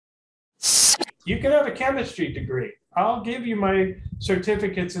You can have a chemistry degree. I'll give you my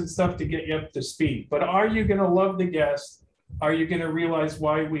certificates and stuff to get you up to speed. But are you going to love the guest? Are you going to realize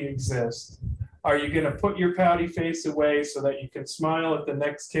why we exist? Are you going to put your pouty face away so that you can smile at the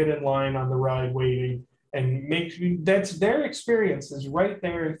next kid in line on the ride waiting and make that's their experience is right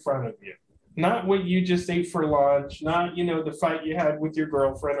there in front of you? Not what you just ate for lunch, not, the fight you had with your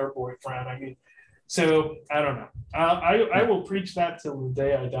girlfriend or boyfriend. I mean, so I don't know. I will preach that till the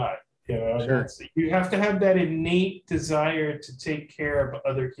day I die. Sure. You have to have that innate desire to take care of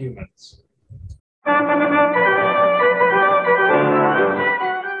other humans.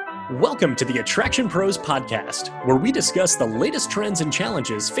 Welcome to the Attraction Pros podcast, where we discuss the latest trends and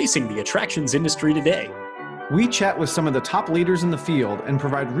challenges facing the attractions industry today. We chat with some of the top leaders in the field and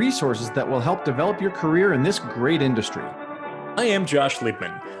provide resources that will help develop your career in this great industry. I am Josh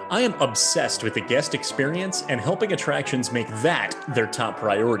Liebman. I am obsessed with the guest experience and helping attractions make that their top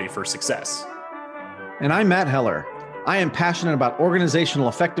priority for success. And I'm Matt Heller. I am passionate about organizational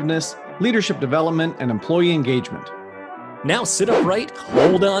effectiveness, leadership development, and employee engagement. Now sit upright,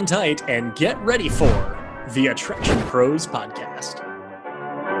 hold on tight, and get ready for the Attraction Pros podcast.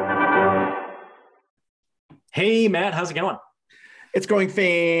 Hey, Matt, how's it going? It's going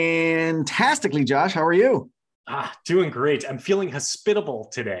fantastically, Josh. How are you? Doing great. I'm feeling hospitable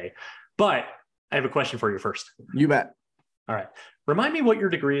today, but I have a question for you first. You bet. All right. Remind me what your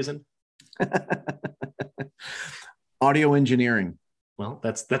degree is in. Audio engineering. Well,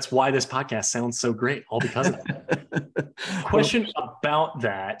 that's why this podcast sounds so great, all because of that. Question about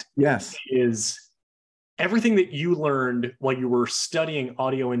that yes. is everything that you learned while you were studying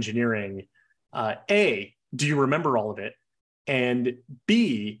audio engineering, A, do you remember all of it? And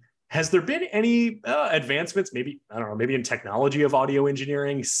B, has there been any advancements, maybe in technology of audio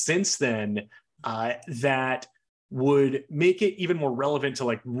engineering since then that would make it even more relevant to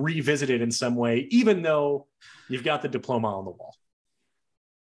like revisit it in some way, even though you've got the diploma on the wall?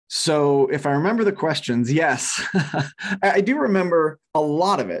 So if I remember the questions, yes, I do remember a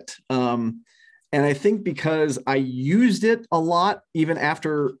lot of it. And I think because I used it a lot, even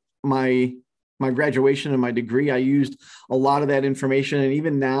after my graduation and my degree, I used a lot of that information. And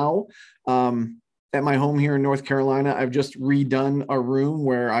even now, at my home here in North Carolina, I've just redone a room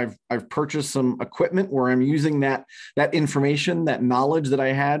where I've purchased some equipment where I'm using that information, that knowledge that I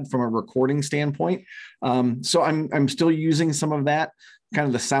had from a recording standpoint. So I'm still using some of that, kind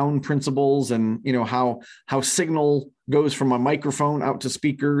of the sound principles and how signal goes from a microphone out to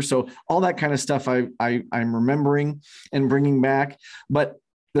speakers. So all that kind of stuff I'm remembering and bringing back. But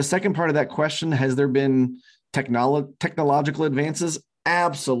the second part of that question, has there been technological advances?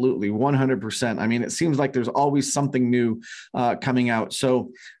 Absolutely, 100%. I mean, it seems like there's always something new coming out.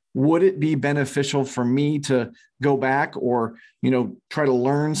 So would it be beneficial for me to go back or, try to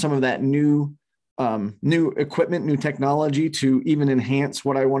learn some of that new equipment, new technology to even enhance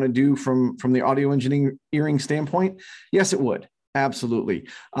what I want to do from the audio engineering standpoint? Yes, it would. Absolutely.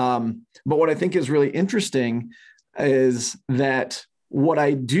 But what I think is really interesting is that what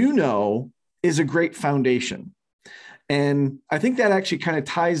I do know is a great foundation. And I think that actually kind of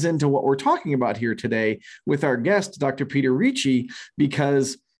ties into what we're talking about here today with our guest, Dr. Peter Ricci,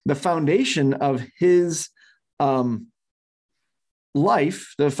 because the foundation of his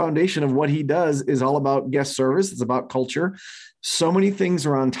life, the foundation of what he does is all about guest service. It's about culture. So many things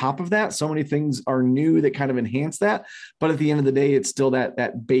are on top of that. So many things are new that kind of enhance that. But at the end of the day, it's still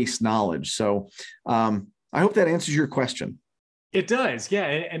that base knowledge. So I hope that answers your question. It does. Yeah.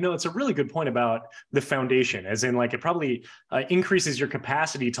 And no, it's a really good point about the foundation, as in like it probably increases your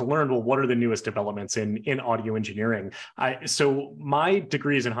capacity to learn, well, what are the newest developments in audio engineering? So my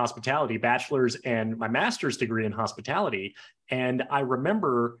degree is in hospitality, bachelor's, and my master's degree in hospitality. And I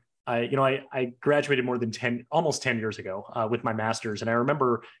remember, I graduated more than almost 10 years ago with my master's. And I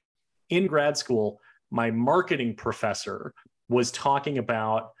remember in grad school, my marketing professor was talking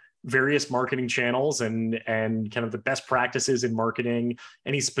about various marketing channels and kind of the best practices in marketing.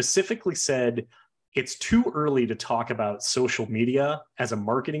 And he specifically said, it's too early to talk about social media as a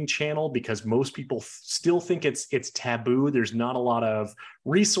marketing channel because most people still think it's taboo. There's not a lot of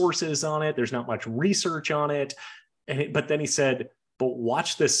resources on it. There's not much research on it. But then he said, but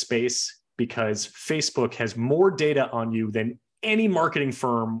watch this space because Facebook has more data on you than any marketing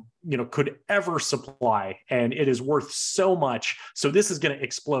firm could ever supply, and it is worth so much. So this is going to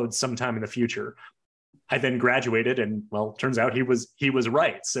explode sometime in the future. I then graduated, and well, turns out he was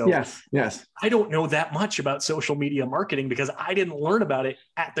right. So yes. I don't know that much about social media marketing because I didn't learn about it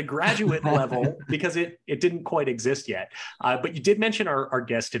at the graduate level because it didn't quite exist yet. But you did mention our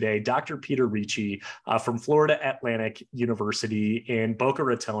guest today, Dr. Peter Ricci from Florida Atlantic University in Boca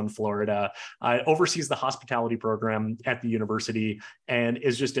Raton, Florida, oversees the hospitality program at the university and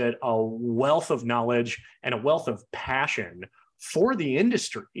is just a wealth of knowledge and a wealth of passion for the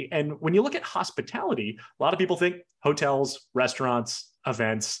industry. And when you look at hospitality, a lot of people think hotels, restaurants,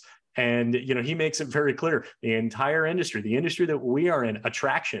 events, and he makes it very clear, the entire industry, the industry that we are in,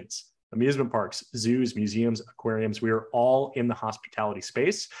 attractions, amusement parks, zoos, museums, aquariums, we are all in the hospitality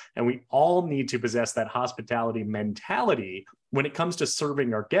space, and we all need to possess that hospitality mentality when it comes to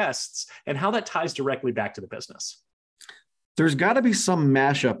serving our guests and how that ties directly back to the business. There's got to be some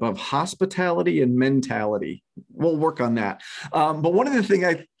mashup of hospitality and mentality. We'll work on that. But one of the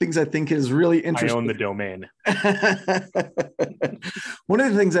things I think is really interesting. I own the domain. One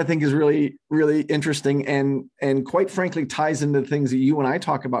of the things I think is really, really interesting and quite frankly ties into the things that you and I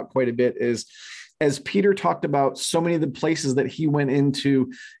talk about quite a bit is, as Peter talked about so many of the places that he went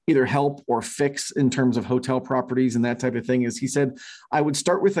into either help or fix in terms of hotel properties and that type of thing, is he said, I would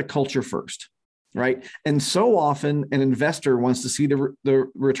start with the culture first. Right. And so often an investor wants to see the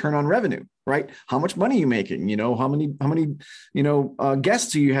return on revenue, right? How much money are you making? How many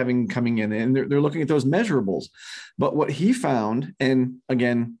guests are you having coming in? And they're looking at those measurables. But what he found, and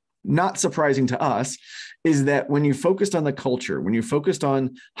again, not surprising to us, is that when you focused on the culture, when you focused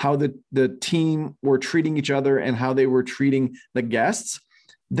on how the team were treating each other and how they were treating the guests,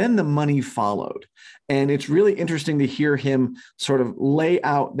 then the money followed. And it's really interesting to hear him sort of lay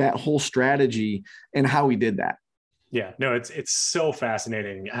out that whole strategy and how he did that. Yeah, no, it's so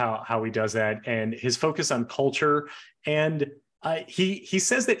fascinating how he does that, and his focus on culture. And he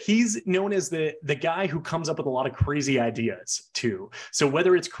says that he's known as the guy who comes up with a lot of crazy ideas too. So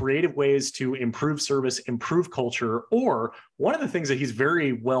whether it's creative ways to improve service, improve culture, or one of the things that he's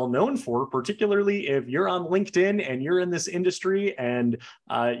very well known for, particularly if you're on LinkedIn and you're in this industry and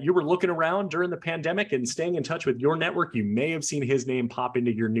you were looking around during the pandemic and staying in touch with your network, you may have seen his name pop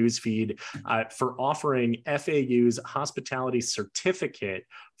into your newsfeed for offering FAU's hospitality certificate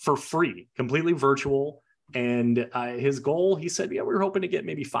for free, completely virtual. And his goal, he said, we were hoping to get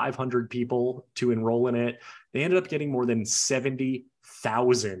maybe 500 people to enroll in it. They ended up getting more than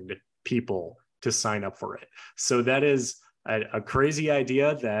 70,000 people to sign up for it. So that is a crazy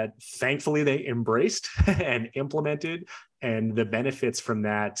idea that thankfully they embraced and implemented. And the benefits from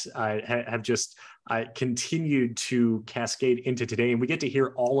that have just continued to cascade into today. And we get to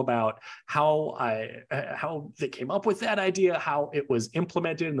hear all about how they came up with that idea, how it was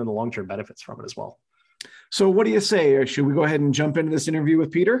implemented, and then the long-term benefits from it as well. So what do you say? Should we go ahead and jump into this interview with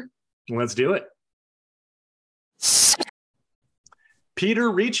Peter? Let's do it.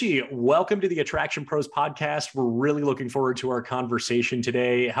 Peter Ricci, welcome to the Attraction Pros podcast. We're really looking forward to our conversation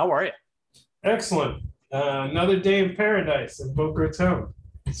today. How are you? Excellent. Another day in paradise in Boca Raton.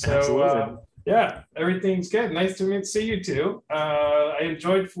 So yeah, everything's good. Nice to see you too. I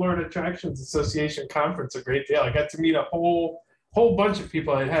enjoyed Florida Attractions Association Conference a great deal. I got to meet a whole bunch of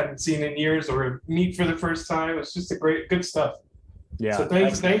people I hadn't seen in years or meet for the first time. It's just good stuff. Yeah. So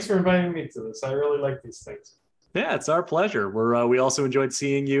thanks for inviting me to this. I really like these things. Yeah, it's our pleasure. We also enjoyed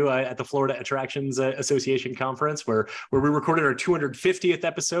seeing you at the Florida Attractions Association Conference, where we recorded our 250th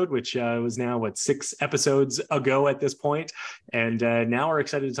episode, which was now 6 episodes ago at this point, and now we're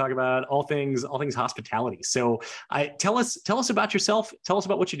excited to talk about all things hospitality. So, tell us about yourself. Tell us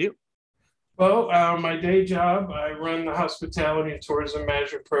about what you do. Well, my day job, I run the hospitality and tourism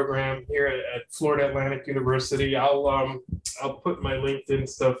management program here at Florida Atlantic University. I'll put my LinkedIn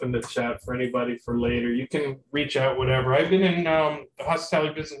stuff in the chat for anybody for later. You can reach out, whatever. I've been in the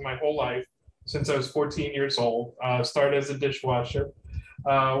hospitality business my whole life, since I was 14 years old. Started as a dishwasher,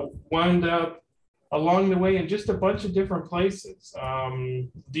 wound up along the way in just a bunch of different places.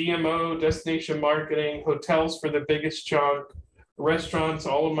 DMO, destination marketing, hotels for the biggest chunk, restaurants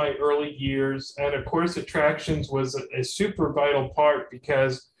all of my early years, and of course attractions was a super vital part,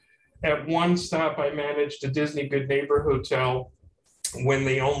 because at one stop I managed a Disney Good Neighbor hotel when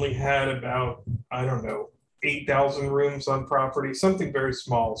they only had about 8,000 rooms on property, something very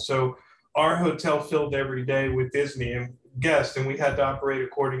small. So our hotel filled every day with Disney and guests, and we had to operate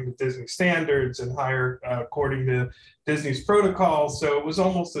according to Disney standards and hire according to Disney's protocols. So it was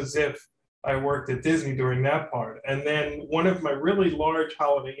almost as if I worked at Disney during that part. And then one of my really large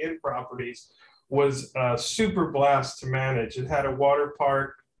Holiday Inn properties was a super blast to manage. It had a water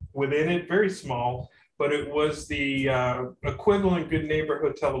park within it, very small, but it was the equivalent Good Neighbor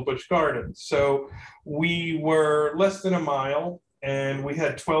Hotel of Busch Gardens. So we were less than a mile, and we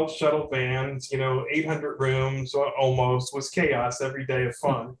had 12 shuttle vans, 800 rooms almost, was chaos every day of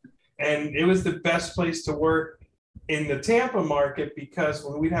fun. And it was the best place to work in the Tampa market, because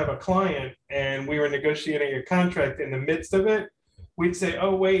when we'd have a client and we were negotiating a contract, in the midst of it, we'd say,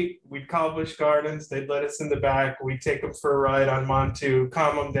 oh, wait, we'd call Busch Gardens. They'd let us in the back. We'd take them for a ride on Montu,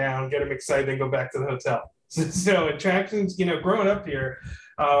 calm them down, get them excited, and go back to the hotel. So attractions, growing up here,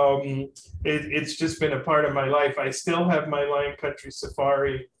 it's just been a part of my life. I still have my Lion Country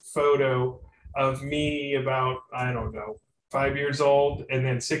Safari photo of me about, I don't know, 5 years old, and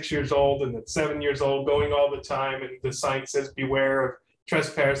then 6 years old, and then 7 years old, going all the time. And the sign says, beware of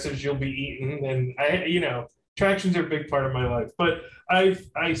trespassers, you'll be eaten. And attractions are a big part of my life. But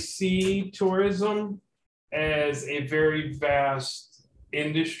I see tourism as a very vast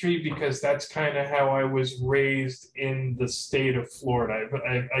industry, because that's kind of how I was raised in the state of Florida.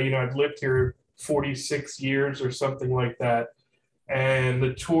 I've lived here 46 years or something like that. And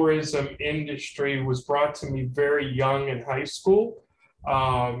the tourism industry was brought to me very young in high school.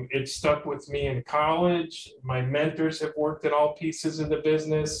 It stuck with me in college. My mentors have worked in all pieces of the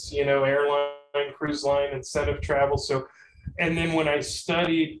business, airline, cruise line, incentive travel. So, and then when I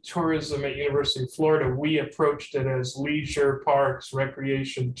studied tourism at University of Florida, we approached it as leisure, parks,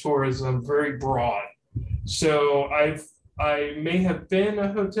 recreation, tourism, very broad. So I may have been a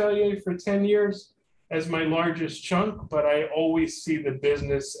hotelier for 10 years as my largest chunk, but I always see the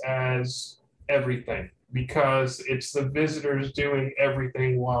business as everything, because it's the visitors doing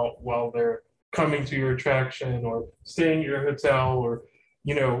everything while they're coming to your attraction, or staying at your hotel, or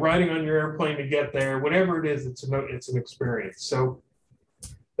riding on your airplane to get there. Whatever it is, it's an experience. So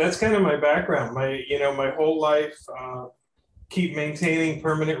that's kind of my background. My whole life, keep maintaining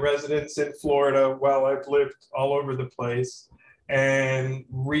permanent residence in Florida while I've lived all over the place, and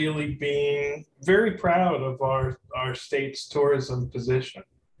really being very proud of our state's tourism position.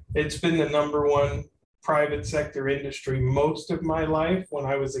 It's been the #1 private sector industry most of my life. When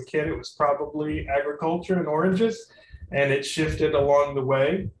I was a kid, it was probably agriculture and oranges, and it shifted along the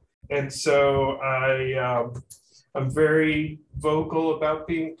way. And so I'm very vocal about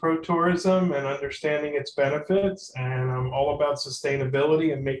being pro-tourism and understanding its benefits. And I'm all about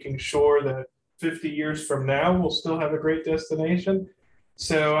sustainability and making sure that 50 years from now, we'll still have a great destination.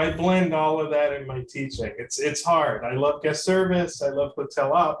 So I blend all of that in my teaching. It's hard. I love guest service. I love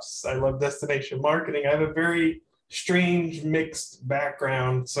hotel ops. I love destination marketing. I have a very strange mixed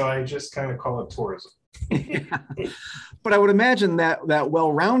background, so I just kind of call it tourism. Yeah. But I would imagine that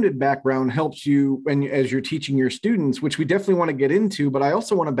well-rounded background helps you as you're teaching your students, which we definitely want to get into. But I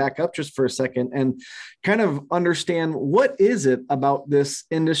also want to back up just for a second and kind of understand, what is it about this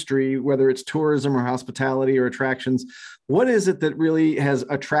industry, whether it's tourism or hospitality or attractions, what is it that really has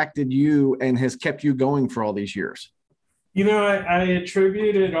attracted you and has kept you going for all these years? I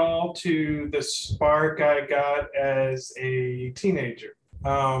attribute it all to the spark I got as a teenager.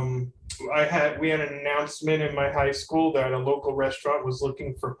 We had an announcement in my high school that a local restaurant was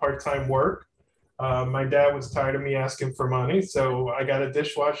looking for part-time work. My dad was tired of me asking for money, so I got a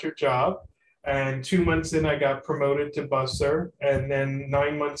dishwasher job. And 2 months in, I got promoted to busser, and then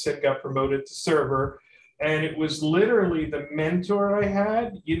 9 months in, got promoted to server. And it was literally the mentor I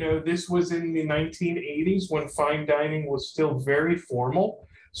had. This was in the 1980s when fine dining was still very formal.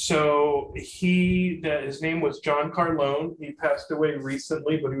 So his name was John Carlone. He passed away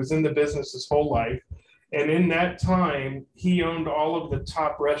recently, but he was in the business his whole life. And in that time, he owned all of the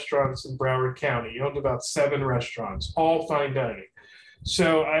top restaurants in Broward County. He owned about 7 restaurants, all fine dining.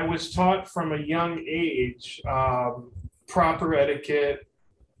 So I was taught from a young age, proper etiquette,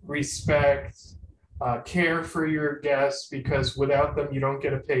 respect, care for your guests, because without them, you don't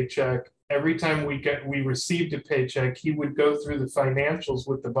get a paycheck. Every time we received a paycheck, he would go through the financials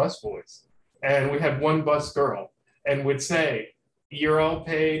with the busboys. And we had one bus girl, and would say, you're all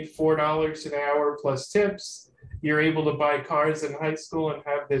paid $4 an hour plus tips. You're able to buy cars in high school and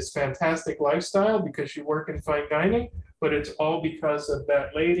have this fantastic lifestyle because you work in fine dining, but it's all because of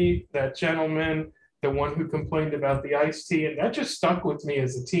that lady, that gentleman, the one who complained about the iced tea. And that just stuck with me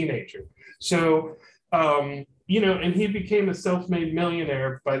as a teenager. So, and he became a self-made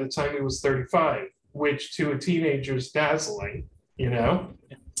millionaire by the time he was 35, which to a teenager is dazzling,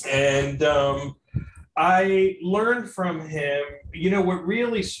 And I learned from him, what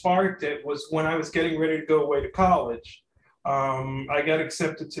really sparked it was when I was getting ready to go away to college. I got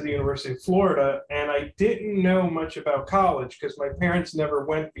accepted to the University of Florida, and I didn't know much about college because my parents never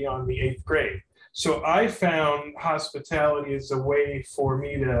went beyond the 8th grade. So I found hospitality as a way for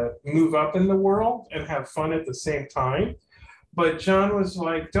me to move up in the world and have fun at the same time. But John was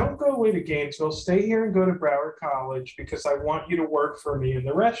like, don't go away to Gainesville, stay here and go to Broward College because I want you to work for me in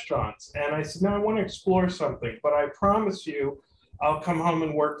the restaurants. And I said, no, I want to explore something, but I promise you, I'll come home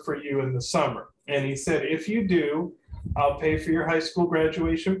and work for you in the summer. And he said, if you do, I'll pay for your high school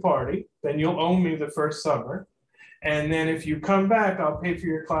graduation party. Then you'll owe me the first summer. And then if you come back, I'll pay for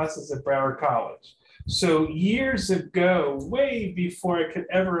your classes at Broward College. So years ago, way before I could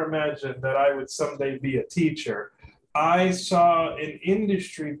ever imagine that I would someday be a teacher, I saw an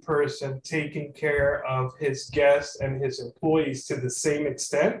industry person taking care of his guests and his employees to the same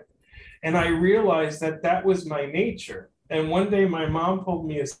extent. And I realized that that was my nature. And one day my mom pulled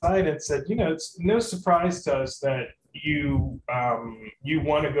me aside and said, you know, it's no surprise to us that you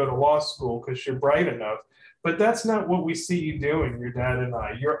want to go to law school because you're bright enough. But that's not what we see you doing, your dad and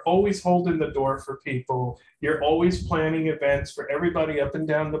I. You're always holding the door for people. You're always planning events for everybody up and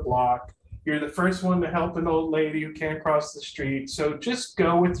down the block. You're the first one to help an old lady who can't cross the street. So just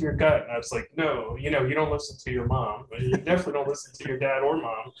go with your gut. And I was like, no, you know, you don't listen to your mom. You definitely don't listen to your dad or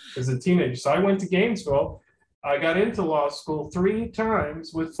mom as a teenager. So I went to Gainesville. I got into law school 3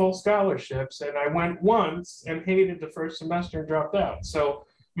 times with full scholarships. And I went once and hated the first semester and dropped out. So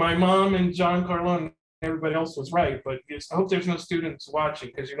my mom and John Carlone, everybody else was right, but I hope there's no students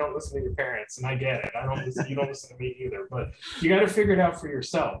watching because you don't listen to your parents, and I get it. You don't listen to me either, but you got to figure it out for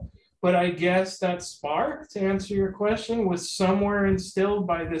yourself. But I guess that spark, to answer your question, was somewhere instilled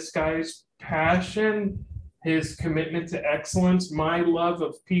by this guy's passion, his commitment to excellence, my love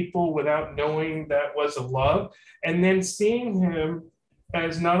of people without knowing that was a love, and then seeing him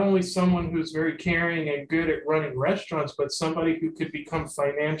as not only someone who's very caring and good at running restaurants, but somebody who could become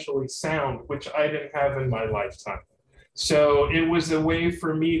financially sound, which I didn't have in my lifetime. So it was a way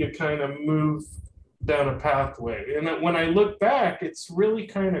for me to kind of move down a pathway. And when I look back, it's really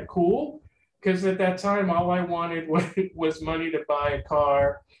kind of cool because at that time, all I wanted was money to buy a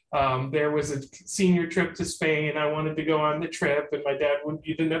car. There was a senior trip to Spain. I wanted to go on the trip, and my dad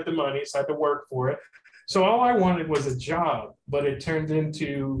didn't have the money, so I had to work for it. So all I wanted was a job, but it turned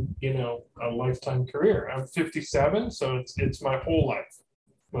into, you know, a lifetime career. I'm 57, so it's my whole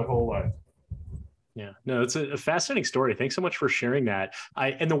life. Yeah, no, it's a fascinating story. Thanks so much for sharing that.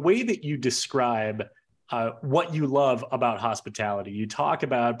 And the way that you describe what you love about hospitality, you talk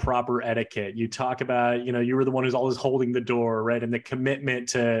about proper etiquette, you talk about, you know, you were the one who's always holding the door, right? And the commitment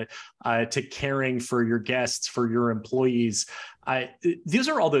to caring for your guests, for your employees. These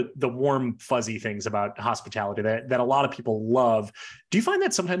are all the warm, fuzzy things about hospitality that a lot of people love. Do you find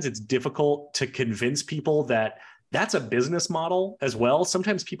that sometimes it's difficult to convince people that that's a business model as well?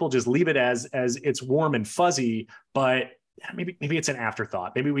 Sometimes people just leave it as it's warm and fuzzy, but maybe it's an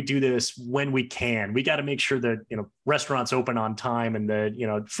afterthought. Maybe we do this when we can. We got to make sure that, you know, restaurants open on time and the, you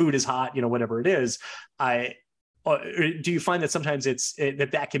know, food is hot, you know, whatever it is. Do you find that sometimes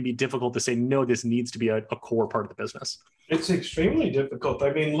that can be difficult to say, no, this needs to be a core part of the business? It's extremely difficult.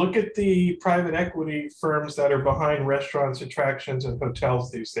 I mean, look at the private equity firms that are behind restaurants, attractions, and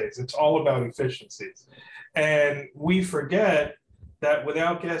hotels these days. It's all about efficiencies. And we forget that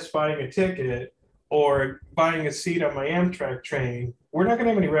without guests buying a ticket or buying a seat on my Amtrak train, we're not going to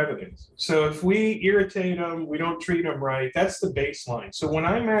have any revenues. So if we irritate them, we don't treat them right, that's the baseline. So when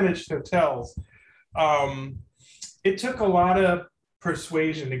I managed hotels, it took a lot of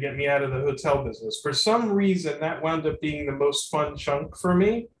persuasion to get me out of the hotel business. For some reason, that wound up being the most fun chunk for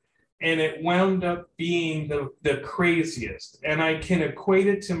me. And it wound up being the craziest. And I can equate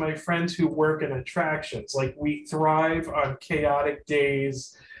it to my friends who work in attractions. Like, we thrive on chaotic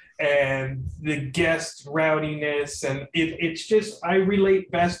days and the guest rowdiness. And it's just, I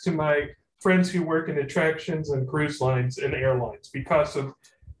relate best to my friends who work in attractions and cruise lines and airlines because of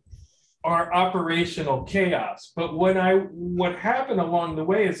our operational chaos. But what happened along the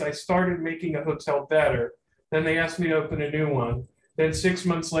way is I started making a hotel better. Then they asked me to open a new one. Then 6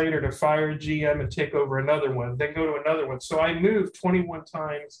 months later to fire a GM and take over another one, then go to another one. So I moved 21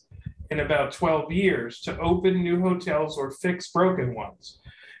 times in about 12 years to open new hotels or fix broken ones.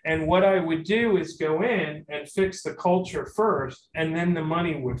 And what I would do is go in and fix the culture first, and then the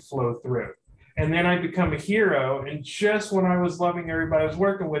money would flow through. And then I become a hero. And just when I was loving everybody I was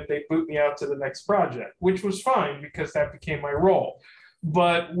working with, they boot me out to the next project, which was fine because that became my role.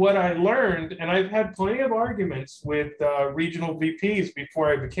 But what I learned, and I've had plenty of arguments with regional VPs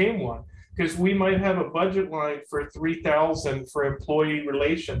before I became one, because we might have a budget line for $3,000 for employee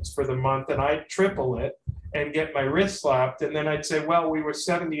relations for the month, and I triple it. and get my wrist slapped. And then I'd say, well, we were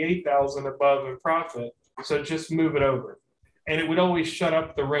 78,000 above in profit, so just move it over. And it would always shut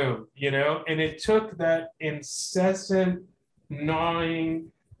up the room, you know? And it took that incessant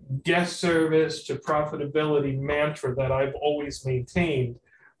gnawing guest service to profitability mantra that I've always maintained.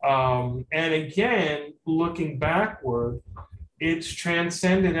 And again, looking backward, it's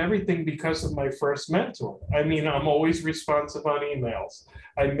transcended everything because of my first mentor. I mean, I'm always responsive on emails.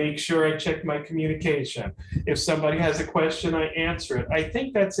 I make sure I check my communication. If somebody has a question, I answer it. I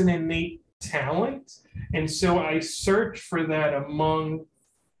think that's an innate talent. And so I search for that among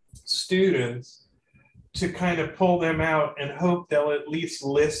students to kind of pull them out and hope they'll at least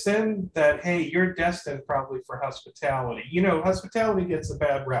listen that, hey, you're destined probably for hospitality. You know, hospitality gets a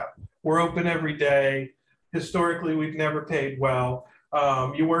bad rap. We're open every day. Historically, we've never paid well.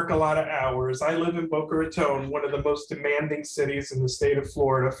 You work a lot of hours. I live in Boca Raton, one of the most demanding cities in the state of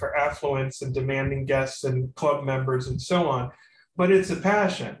Florida for affluence and demanding guests and club members and so on. But it's a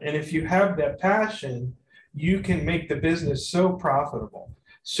passion. And if you have that passion, you can make the business so profitable.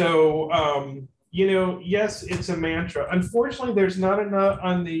 So, you know, yes, it's a mantra. Unfortunately, there's not enough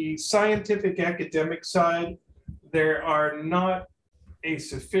on the scientific academic side. There are not a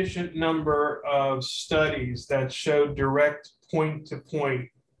sufficient number of studies that show direct point-to-point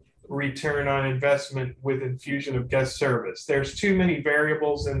return on investment with infusion of guest service. There's too many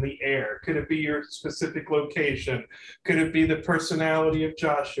variables in the air. Could it be your specific location? Could it be the personality of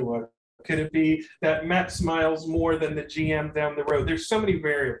Joshua? Could it be that Matt smiles more than the GM down the road? There's so many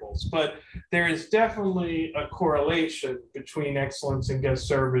variables, but there is definitely a correlation between excellence in guest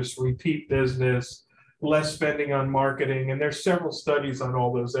service, repeat business, less spending on marketing, and there's several studies on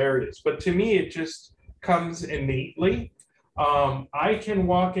all those areas. But to me, it just comes innately. I can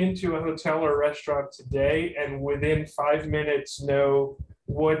walk into a hotel or restaurant today and within 5 minutes know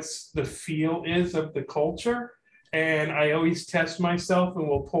what's the feel is of the culture. And I always test myself and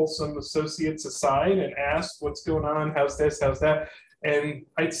will pull some associates aside and ask what's going on, how's this, how's that. And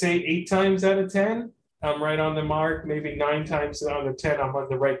I'd say 8 times out of 10, I'm right on the mark. Maybe 9 times out of 10, I'm on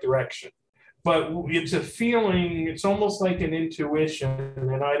the right direction. But it's a feeling, it's almost like an intuition.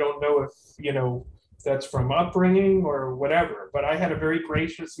 And I don't know if, you know, that's from upbringing or whatever. But I had a very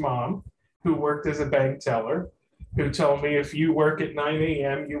gracious mom who worked as a bank teller, who told me if you work at 9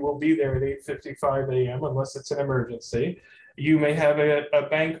 a.m., you will be there at 8:55 a.m. unless it's an emergency. You may have a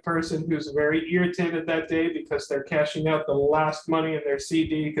bank person who's very irritated that day because they're cashing out the last money in their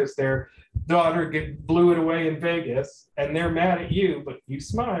CD because their daughter blew it away in Vegas, and they're mad at you, but you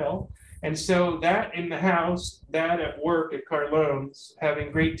smile. And so that in the house, that at work at Carlone's,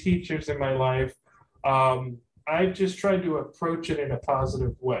 having great teachers in my life, I've just tried to approach it in a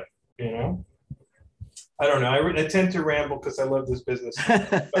positive way, you know? I don't know. I tend to ramble because I love this business.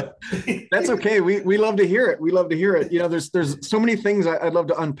 That's okay. We love to hear it. We love to hear it. You know, there's so many things I'd love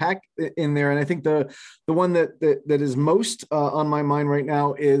to unpack in there. And I think the one that is most on my mind right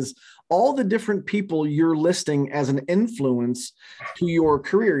now is all the different people you're listing as an influence to your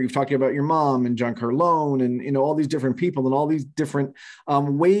career. You've talked about your mom and John Carlone and, you know, all these different people and all these different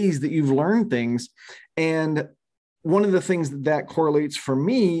ways that you've learned things. And one of the things that correlates for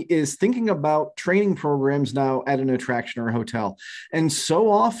me is thinking about training programs now at an attraction or a hotel. And so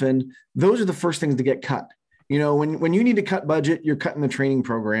often those are the first things to get cut. You know, when you need to cut budget, you're cutting the training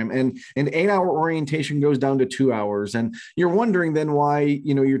program, and an 8-hour orientation goes down to 2 hours. And you're wondering then why,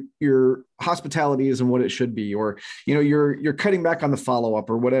 you know, your hospitality isn't what it should be, or, you know, you're cutting back on the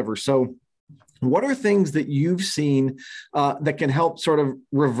follow-up or whatever. So what are things that you've seen that can help sort of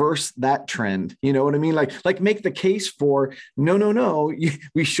reverse that trend? You know what I mean? Like make the case for no,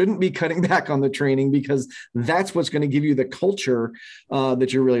 we shouldn't be cutting back on the training because that's what's going to give you the culture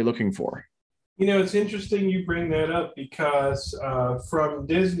that you're really looking for. You know, it's interesting you bring that up because from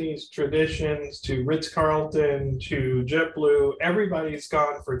Disney's traditions to Ritz-Carlton to JetBlue, everybody's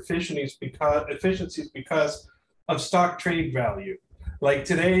gone for efficiencies because of stock trade value. Like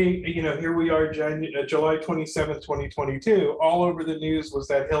today, you know, here we are, July 27th, 2022, all over the news was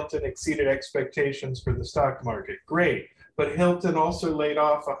that Hilton exceeded expectations for the stock market. Great. But Hilton also laid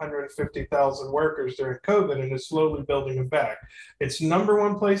off 150,000 workers during COVID and is slowly building them back. It's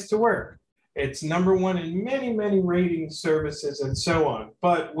 #1 place to work. It's #1 in many, many rating services and so on.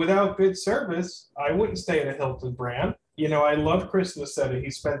 But without good service, I wouldn't stay at a Hilton brand. You know, I love Chris Nassetta. He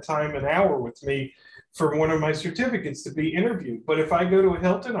spent time, an hour with me for one of my certificates to be interviewed. But if I go to a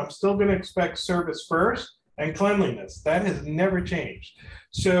Hilton, I'm still going to expect service first and cleanliness. That has never changed.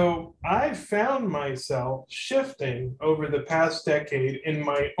 So I've found myself shifting over the past decade in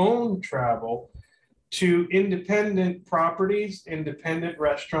my own travel to independent properties, independent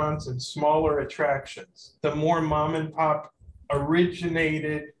restaurants, and smaller attractions. The more mom and pop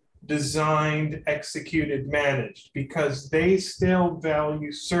originated, designed, executed, managed, because they still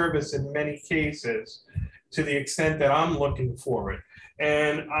value service in many cases to the extent that I'm looking for it.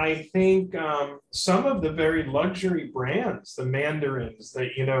 And I think some of the very luxury brands, the Mandarins, the,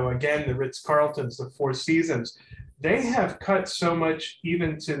 again, the Ritz-Carltons, the Four Seasons, they have cut so much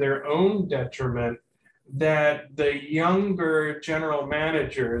even to their own detriment that the younger general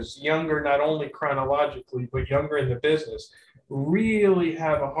managers, younger not only chronologically, but younger in the business, really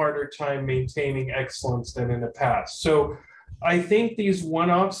have a harder time maintaining excellence than in the past. So I think these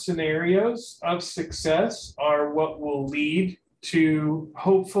one-off scenarios of success are what will lead to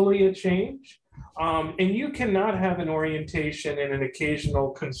hopefully a change. And you cannot have an orientation and an occasional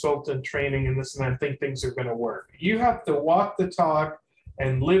consultant training and this and that, think things are going to work. You have to walk the talk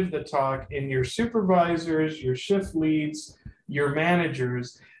and live the talk in your supervisors, your shift leads, your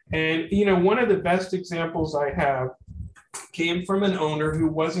managers. And, one of the best examples I have came from an owner who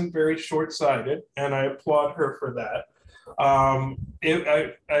wasn't very short-sighted, and I applaud her for that.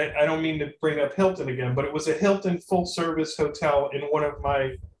 I don't mean to bring up Hilton again, but it was a Hilton full-service hotel in one of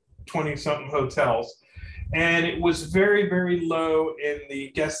my 20-something hotels. And it was very, very low in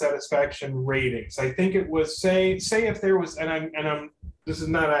the guest satisfaction ratings. I think it was, say if there was, and I'm this is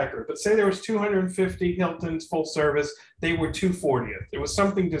not accurate, but say there was 250 Hiltons full service, they were 240th. It was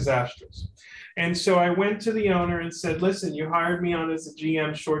something disastrous. And so I went to the owner and said, listen, you hired me on as a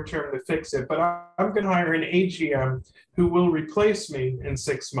GM short term to fix it, but I'm going to hire an AGM who will replace me in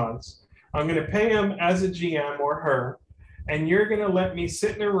 6 months. I'm going to pay him as a GM or her, and you're going to let me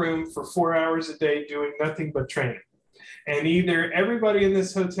sit in a room for 4 hours a day doing nothing but training. And either everybody in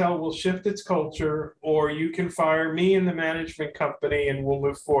this hotel will shift its culture, or you can fire me and the management company and we'll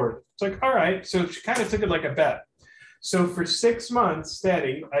move forward. It's like, all right. So she kind of took it like a bet. So for 6 months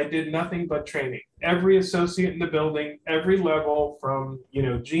steady, I did nothing but training. Every associate in the building, every level from,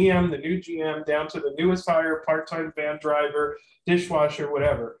 GM, the new GM, down to the newest hire, part-time van driver, dishwasher,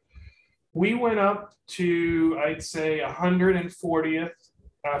 whatever. We went up to, I'd say, 140th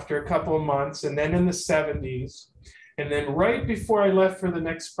after a couple of months, and then in the 70s. And then right before I left for the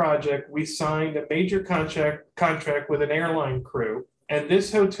next project, we signed a major contract with an airline crew. And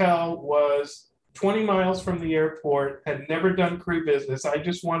this hotel was 20 miles from the airport, had never done crew business. I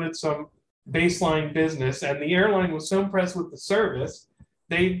just wanted some baseline business. And the airline was so impressed with the service,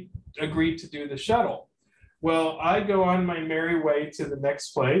 they agreed to do the shuttle. Well, I go on my merry way to the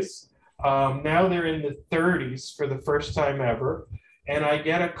next place. Now they're in the 30s for the first time ever. And I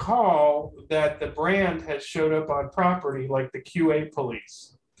get a call that the brand has showed up on property like the QA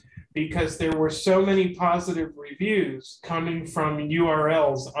police, because there were so many positive reviews coming from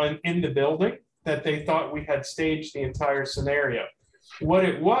URLs in the building that they thought we had staged the entire scenario. What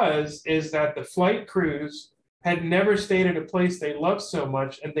it was is that the flight crews had never stayed at a place they loved so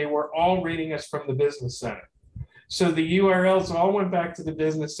much, and they were all rating us from the business center. So the URLs all went back to the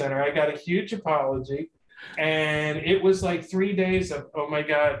business center. I got a huge apology. And it was like 3 days of, oh my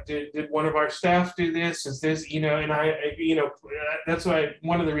God, did one of our staff do this? Is this, and that's why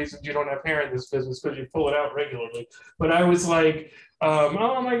one of the reasons you don't have hair in this business, because you pull it out regularly. But I was like,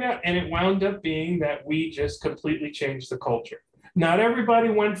 oh my God. And it wound up being that we just completely changed the culture. Not everybody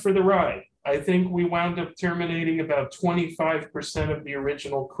went for the ride. I think we wound up terminating about 25% of the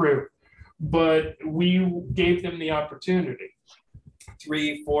original crew, but we gave them the opportunity.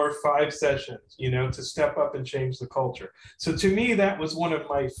 3, 4, 5 sessions, to step up and change the culture. So to me, that was one of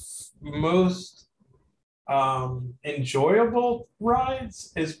my most enjoyable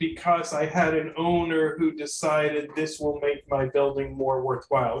rides, is because I had an owner who decided this will make my building more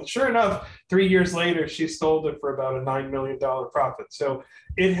worthwhile. And sure enough, 3 years later, she sold it for about a $9 million profit. So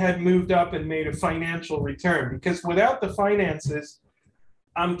it had moved up and made a financial return, because without the finances,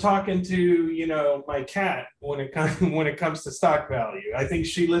 I'm talking to, my cat when it comes to stock value. I think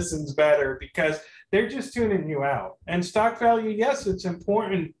she listens better because they're just tuning you out. And stock value, yes, it's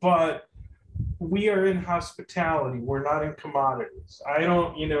important, but we are in hospitality. We're not in commodities. I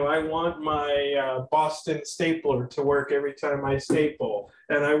don't, I want my Boston stapler to work every time I staple,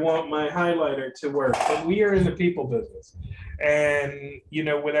 and I want my highlighter to work, but we are in the people business. And,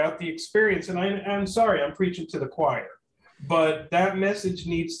 without the experience, and I'm sorry, I'm preaching to the choir, but that message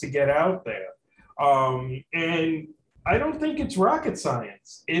needs to get out there. And I don't think it's rocket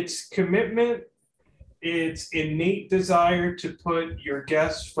science. It's commitment. It's innate desire to put your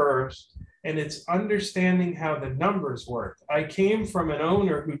guests first. And it's understanding how the numbers work. I came from an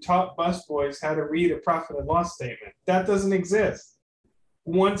owner who taught busboys how to read a profit and loss statement. That doesn't exist.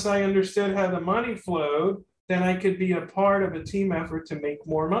 once I understood how the money flowed, then I could be a part of a team effort to make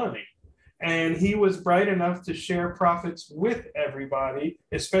more money. And he was bright enough to share profits with everybody,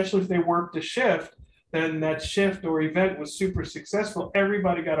 especially if they worked a shift. Then that shift or event was super successful.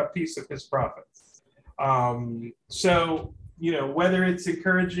 Everybody got a piece of his profits. So, you know, whether it's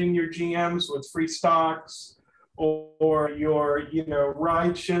encouraging your GMs with free stocks, or your, you know,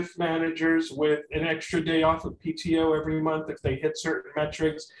 ride shift managers with an extra day off of PTO every month if they hit certain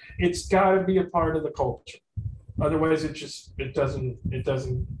metrics, it's got to be a part of the culture. Otherwise, it doesn't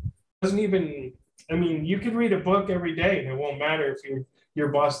even. I mean, you could read a book every day, and it won't matter if your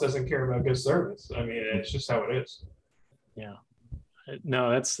boss doesn't care about good service. I mean, it's just how it is. Yeah. No,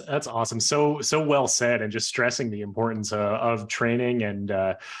 that's awesome. So well said, and just stressing the importance of training and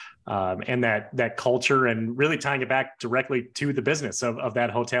that culture, and really tying it back directly to the business of that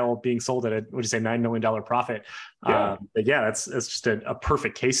hotel being sold at would you say $9 million profit? Yeah. But yeah, that's just a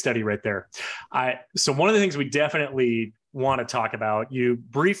perfect case study right there. So one of the things we definitely want to talk about, you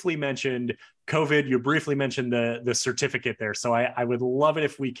briefly mentioned COVID, you briefly mentioned the certificate there. So I would love it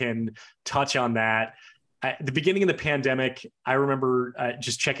if we can touch on that. At the beginning of the pandemic, I remember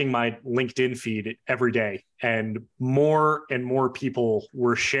just checking my LinkedIn feed every day, and more people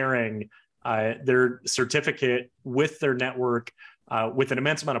were sharing their certificate with their network with an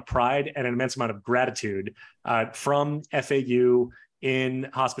immense amount of pride and an immense amount of gratitude from FAU in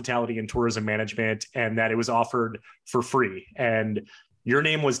hospitality and tourism management, and that it was offered for free. And your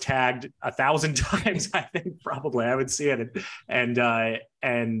name was tagged 1,000 times, I think, probably. I would see it, and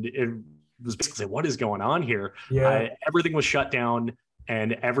it was basically, what is going on here? Yeah. Everything was shut down,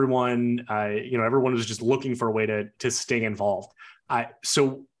 and everyone was just looking for a way to stay involved.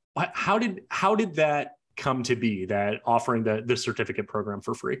 So how did that come to be, that offering the certificate program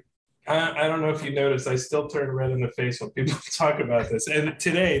for free? I don't know if you noticed, I still turn red in the face when people talk about this. And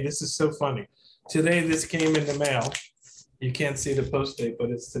today, this is so funny. Today, this came in the mail. You can't see the post date, but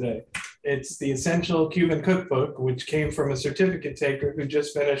it's today. It's the Essential Cuban Cookbook, which came from a certificate taker who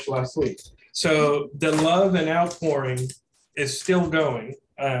just finished last week. So the love and outpouring is still going.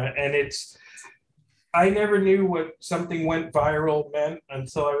 I never knew what something went viral meant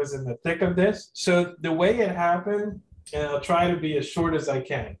until I was in the thick of this. So the way it happened, and I'll try to be as short as I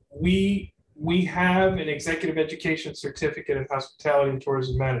can. We have an executive education certificate in hospitality and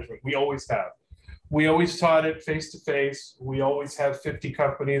tourism management. We always have. We always taught it face-to-face. We always have 50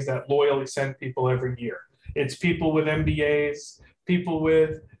 companies that loyally send people every year. It's people with MBAs, people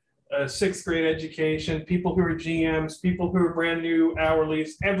with sixth grade education, people who are GMs, people who are brand new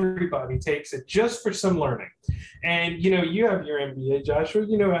hourlies. Everybody takes it just for some learning. And you know, you have your MBA, Joshua.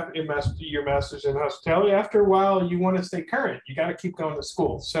 You know, your master's in hospitality. After a while, you want to stay current. You got to keep going to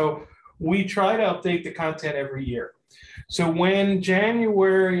school. So we try to update the content every year. So when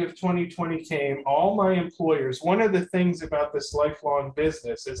January of 2020 came, all my employers, one of the things about this lifelong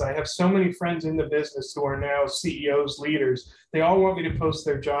business is I have so many friends in the business who are now CEOs, leaders. They all want me to post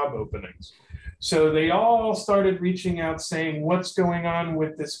their job openings. So they all started reaching out saying, what's going on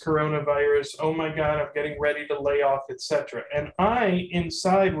with this coronavirus? Oh my God, I'm getting ready to lay off, etc. And I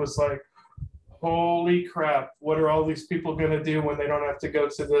inside was like, holy crap, what are all these people going to do when they don't have to go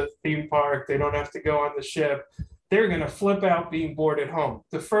to the theme park? They don't have to go on the ship. They're going to flip out being bored at home.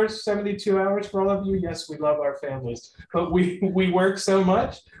 The first 72 hours for all of you, yes, we love our families, but we work so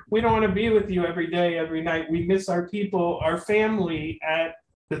much. We don't want to be with you every day, every night. We miss our people, our family at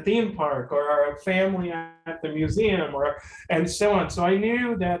the theme park, or our family at the museum, and so on. So I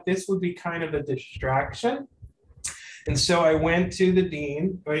knew that this would be kind of a distraction. And so I went to the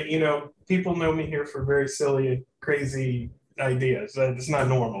dean. You know, people know me here for very silly and crazy ideas. It's not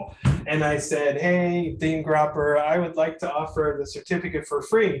normal. And I said, hey, Dean Gropper, I would like to offer the certificate for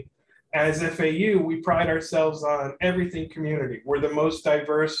free. As FAU, we pride ourselves on everything community. We're the most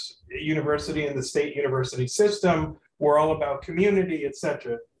diverse university in the state university system. We're all about community,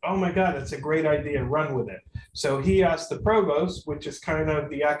 etc. Oh my God, it's a great idea, run with it. So he asked the provost, which is kind of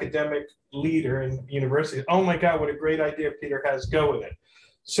the academic leader in university, oh my God, what a great idea Peter has, go with it.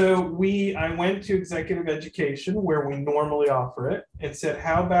 So I went to executive education where we normally offer it and said,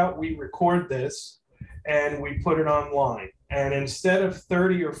 how about we record this and we put it online? And instead of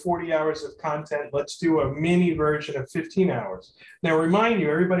 30 or 40 hours of content, let's do a mini version of 15 hours. Now, remind you,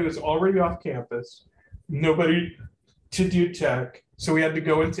 everybody was already off campus, nobody to do tech. So we had to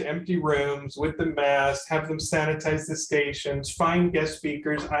go into empty rooms with the masks, have them sanitize the stations, find guest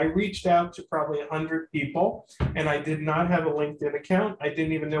speakers. I reached out to probably 100 people, and I did not have a LinkedIn account. I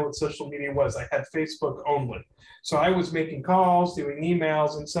didn't even know what social media was. I had Facebook only. So I was making calls, doing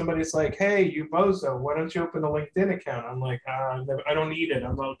emails, and somebody's like, hey, you bozo, why don't you open a LinkedIn account? I'm like, I don't need it.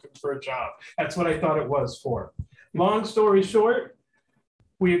 I'm looking for a job. That's what I thought it was for. Long story short,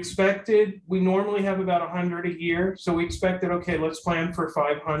 we normally have about 100 a year. So we expected, okay, let's plan for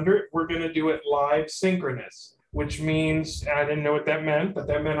 500. We're going to do it live synchronous, which means I didn't know what that meant, but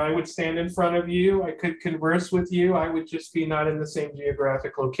that meant I would stand in front of you. I could converse with you. I would just be not in the same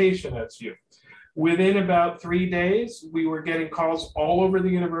geographic location as you. Within about 3 days, we were getting calls all over the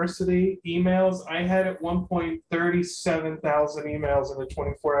university, emails. I had at one point 37,000 emails in a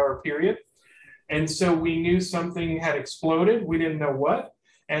 24-hour period. And so we knew something had exploded. We didn't know what.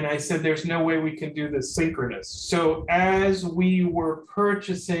 And I said, there's no way we can do this synchronous. So as we were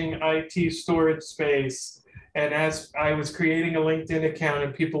purchasing IT storage space, and as I was creating a LinkedIn account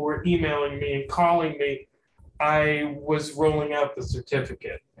and people were emailing me and calling me, I was rolling out the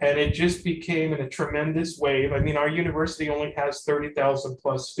certificate. And it just became in a tremendous wave. I mean, our university only has 30,000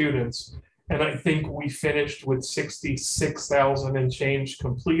 plus students. And I think we finished with 66,000 and change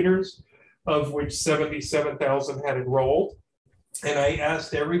completers, of which 77,000 had enrolled. And I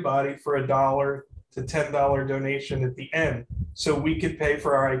asked everybody for $1 to $10 donation at the end so we could pay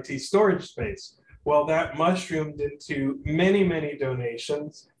for our IT storage space. Well, that mushroomed into many, many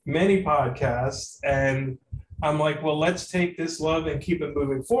donations, many podcasts. And I'm like, well, let's take this love and keep it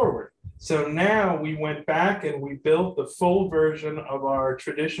moving forward. So now we went back and we built the full version of our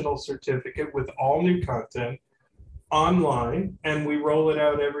traditional certificate with all new content online, and we roll it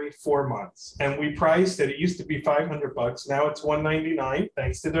out every 4 months. And we priced it. It used to be $500. Now it's $199,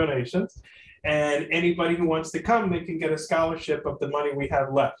 thanks to donations. And anybody who wants to come, they can get a scholarship of the money we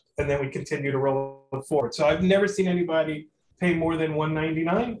have left. And then we continue to roll it forward. So I've never seen anybody pay more than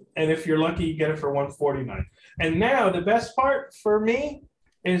 $199. And if you're lucky, you get it for $149. And now the best part for me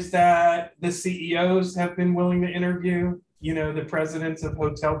is that the CEOs have been willing to interview, you know, the presidents of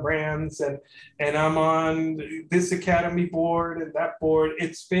hotel brands, and I'm on this academy board and that board.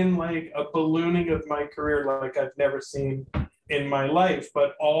 It's been like a ballooning of my career like I've never seen in my life,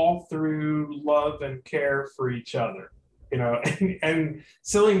 but all through love and care for each other, you know. And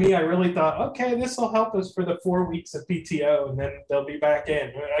silly me, I really thought, okay, this will help us for the 4 weeks of PTO, and then they'll be back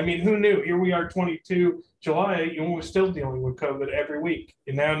in. I mean, who knew? Here we are, 22 July, and we're still dealing with COVID every week,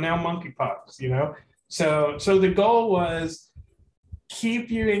 and now monkeypox, you know. So the goal was keep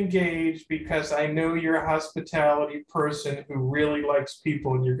you engaged, because I know you're a hospitality person who really likes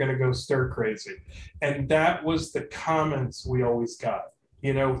people, and you're going to go stir crazy. And that was the comments we always got,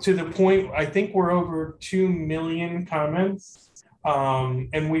 you know, to the point, I think we're over 2 million comments,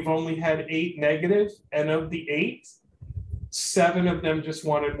 and we've only had 8 negative. And of the 8, 7 of them just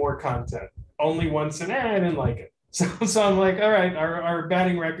wanted more content. Only one said, I didn't like it. So I'm like, all right, our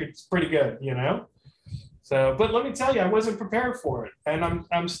batting record's pretty good, you know? So, but let me tell you, I wasn't prepared for it. And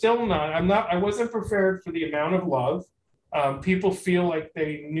I'm still not, I wasn't prepared for the amount of love. People feel like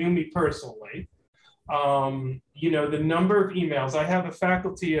they knew me personally. You know, the number of emails, I have a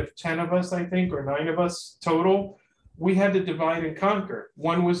faculty of 10 of us, I think, or 9 of us total. We had to divide and conquer.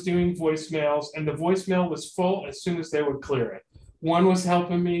 One was doing voicemails, and the voicemail was full as soon as they would clear it. One was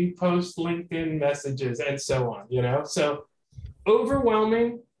helping me post LinkedIn messages and so on, you know? So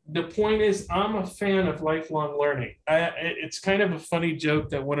overwhelming. The point is, I'm a fan of lifelong learning. It's kind of a funny joke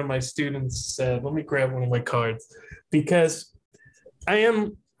that one of my students said. Let me grab one of my cards, because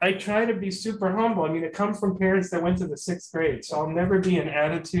I try to be super humble. I mean, I come from parents that went to the 6th grade, so I'll never be an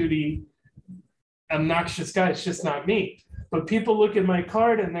attitude-y, obnoxious guy. It's just not me. But people look at my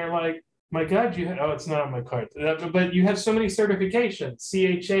card and they're like, my God, oh, it's not on my card. But you have so many certifications,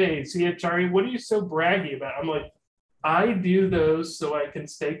 CHA, CHRE. What are you so braggy about? I'm like, I do those so I can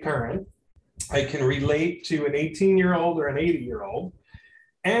stay current. I can relate to an 18-year-old or an 80-year-old.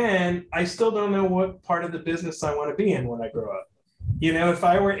 And I still don't know what part of the business I want to be in when I grow up. You know, if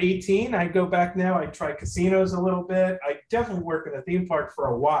I were 18, I'd go back now. I'd try casinos a little bit. I'd definitely work in a theme park for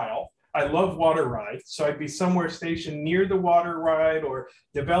a while. I love water rides. So I'd be somewhere stationed near the water ride, or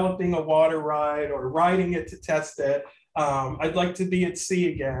developing a water ride, or riding it to test it. I'd like to be at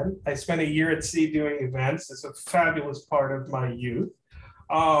sea again. I spent a year at sea doing events. It's a fabulous part of my youth.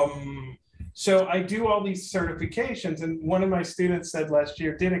 So I do all these certifications. And one of my students said last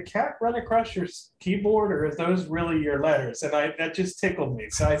year, did a cat run across your keyboard, or are those really your letters? And that just tickled me.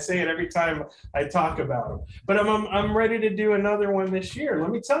 So I say it every time I talk about them. But I'm ready to do another one this year.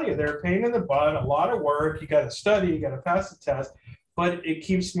 Let me tell you, they're a pain in the butt, a lot of work. You got to study, you got to pass the test. but it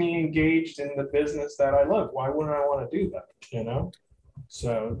keeps me engaged in the business that I love. Why wouldn't I want to do that? You know?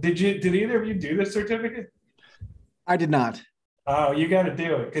 So did either of you do the certificate? I did not. Oh, you got to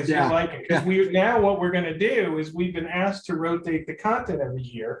do it because you like it. Because what we're going to do is we've been asked to rotate the content every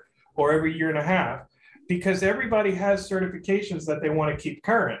year or every year and a half because everybody has certifications that they want to keep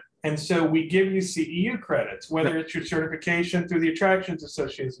current. And so we give you CEU credits, whether it's your certification through the attractions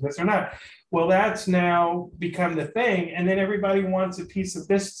associated with this or not. Well, that's now become the thing. And then everybody wants a piece of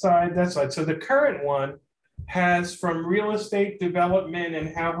this side, that side. So the current one has from real estate development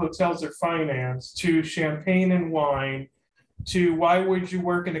and how hotels are financed to champagne and wine to why would you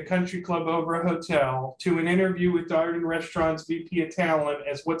work in a country club over a hotel, to an interview with Darden Restaurants VP of Talent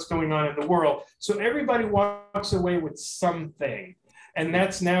as what's going on in the world. So everybody walks away with something. And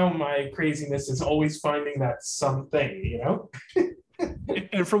that's now my craziness is always finding that something, you know?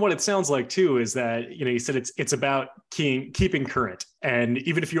 And from what it sounds like too, is that, you said it's about keeping current. And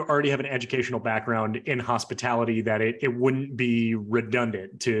even if you already have an educational background in hospitality, that it wouldn't be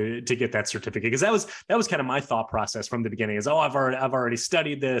redundant to get that certificate. Because that was kind of my thought process from the beginning is, I've already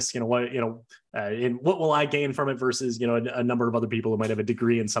studied this, and what will I gain from it versus, a number of other people who might have a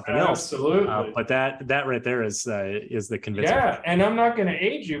degree in something else. Absolutely. But that right there is the convincing. Yeah. And I'm not going to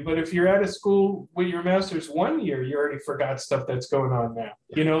age you, but if you're at a school with your master's 1 year, you already forgot stuff that's going on now.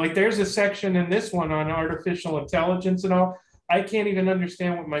 Like there's a section in this one on artificial intelligence and all. I can't even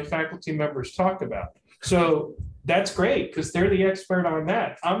understand what my faculty members talk about. So that's great because they're the expert on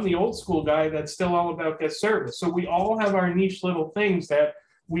that. I'm the old school guy that's still all about guest service. So we all have our niche little things that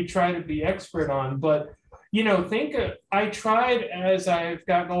we try to be expert on. But, I tried as I've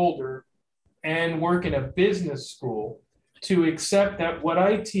gotten older and work in a business school to accept that what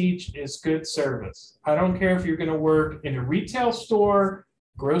I teach is good service. I don't care if you're going to work in a retail store,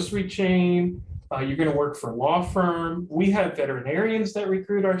 grocery chain, you're going to work for a law firm. We have veterinarians that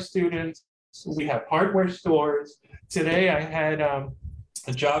recruit our students. We have hardware stores. Today I had a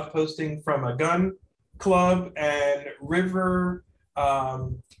job posting from a gun club and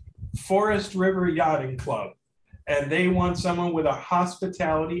Forest River Yachting Club. And they want someone with a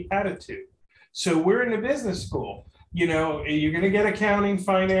hospitality attitude. So we're in a business school. You're going to get accounting,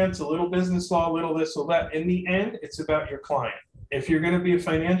 finance, a little business law, a little this or that. In the end, it's about your client. If you're going to be a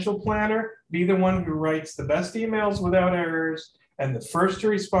financial planner, be the one who writes the best emails without errors and the first to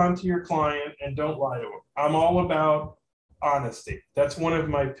respond to your client and don't lie to them. I'm all about honesty. That's one of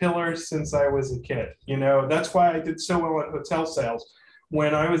my pillars since I was a kid. That's why I did so well in hotel sales.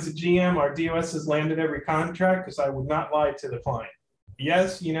 When I was a GM, our DOS has landed every contract because I would not lie to the client.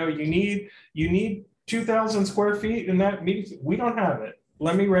 Yes, you need 2,000 square feet in that meeting. We don't have it.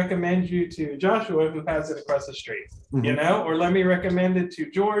 Let me recommend you to Joshua, who has it across the street, or let me recommend it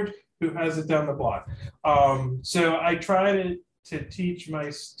to George, who has it down the block. So I try to teach my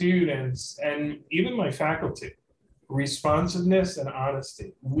students and even my faculty responsiveness and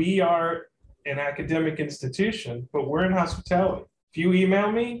honesty. We are an academic institution, but we're in hospitality. If you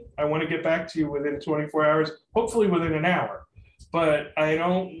email me, I want to get back to you within 24 hours, hopefully within an hour. But I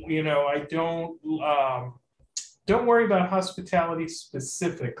don't worry about hospitality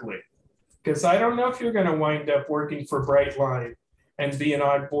specifically, because I don't know if you're going to wind up working for Brightline and be an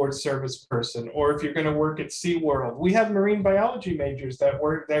onboard service person, or if you're going to work at SeaWorld. We have marine biology majors that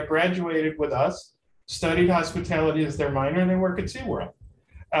graduated with us, studied hospitality as their minor, and they work at SeaWorld.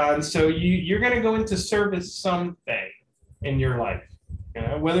 And so you're going to go into service something in your life.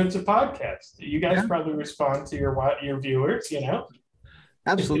 Whether it's a podcast, you guys probably respond to your viewers,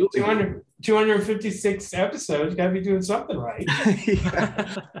 Absolutely. 256 episodes, you got to be doing something right.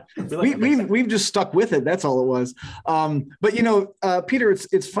 We've just stuck with it. That's all it was. But Peter,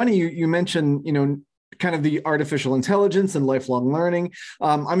 it's funny you mentioned kind of the artificial intelligence and lifelong learning.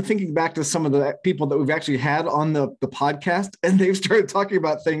 I'm thinking back to some of the people that we've actually had on the podcast, and they've started talking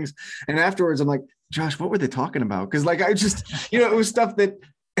about things, and afterwards I'm like, Josh, what were they talking about? Because I just, it was stuff that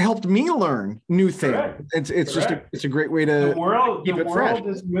helped me learn new things. Correct. It's just it's a great way to keep it fresh. The world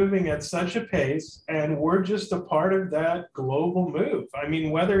is moving at such a pace, and we're just a part of that global move. I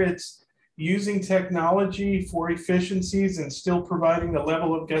mean, whether it's using technology for efficiencies and still providing the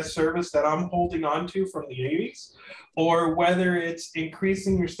level of guest service that I'm holding on to from the 80s, or whether it's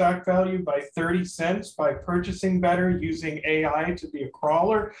increasing your stock value by 30 cents by purchasing better using AI to be a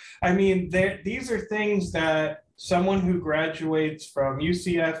crawler. I mean, these are things that someone who graduates from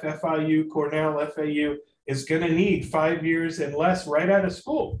UCF, FIU, Cornell, FAU is going to need 5 years and less right out of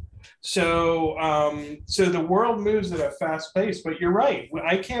school. So the world moves at a fast pace, but you're right.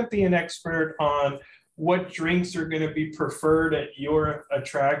 I can't be an expert on what drinks are going to be preferred at your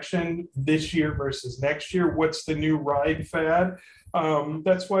attraction this year versus next year. What's the new ride fad?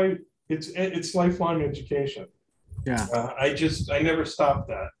 That's why it's lifelong education. Yeah. I never stop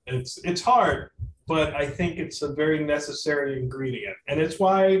that. It's hard, but I think it's a very necessary ingredient. And it's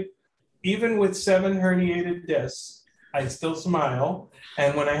why even with 7 herniated discs, I still smile.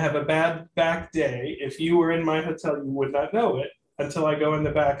 And when I have a bad back day, if you were in my hotel, you would not know it until I go in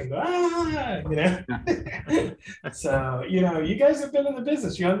the back and go, you know? Yeah. So, you know, you guys have been in the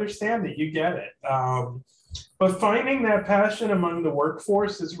business. You understand it. You get it. But finding that passion among the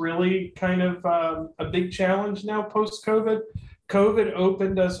workforce is really kind of a big challenge now post-COVID. COVID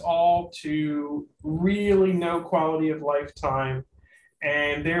opened us all to really no quality of life time.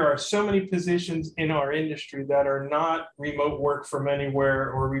 And there are so many positions in our industry that are not remote work from anywhere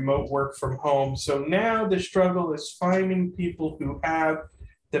or remote work from home. So now the struggle is finding people who have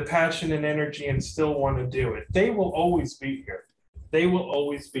the passion and energy and still want to do it. They will always be here. They will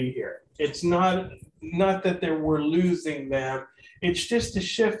always be here. It's not that we're losing them. It's just a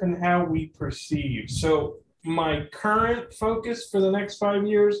shift in how we perceive. So my current focus for the next 5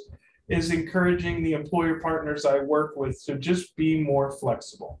 years is encouraging the employer partners I work with to just be more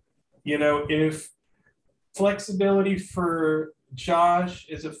flexible. You know, if flexibility for Josh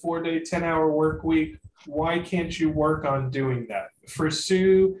is a 4-day, 10-hour work week, why can't you work on doing that? For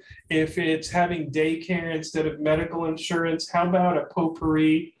Sue, if it's having daycare instead of medical insurance, how about a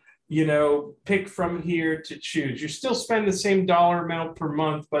potpourri? You know, pick from here to choose. You still spend the same dollar amount per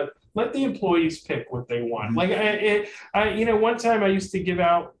month, but let the employees pick what they want. Like you know, one time I used to give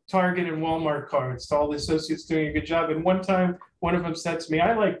out Target and Walmart cards to all the associates doing a good job. And one time, one of them said to me,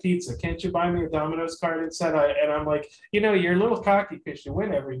 "I like pizza. Can't you buy me a Domino's card instead?" And I'm like, you know, you're a little cocky because you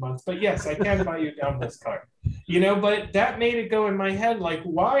win every month. But yes, I can buy you a Domino's card. You know, but that made it go in my head, like,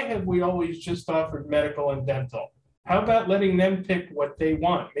 why have we always just offered medical and dental? How about letting them pick what they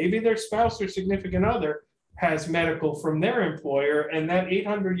want? Maybe their spouse or significant other has medical from their employer, and that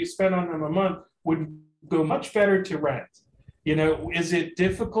 $800 you spend on them a month would go much better to rent. You know, is it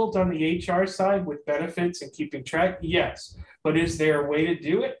difficult on the HR side with benefits and keeping track? Yes. But is there a way to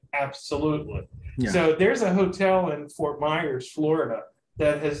do it? Absolutely. Yeah. So there's a hotel in Fort Myers, Florida,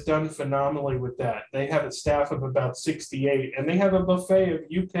 that has done phenomenally with that. They have a staff of about 68, and they have a buffet of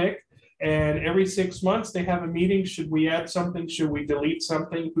you pick. And every 6 months, they have a meeting. Should we add something? Should we delete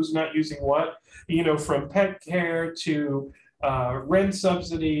something? Who's not using what? You know, from pet care to rent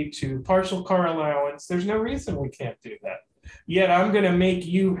subsidy to partial car allowance. There's no reason we can't do that. Yet I'm going to make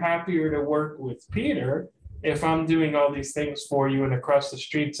you happier to work with Peter if I'm doing all these things for you, and across the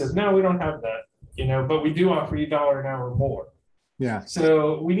street says, no, we don't have that. You know, but we do offer you $1 an hour more. Yeah.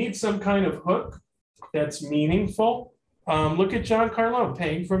 So we need some kind of hook that's meaningful. Look at John Carlone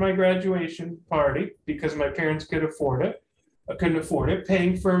paying for my graduation party because my parents could afford it. I couldn't afford it.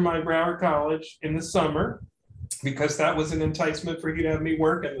 Paying for my Broward College in the summer because that was an enticement for you to have me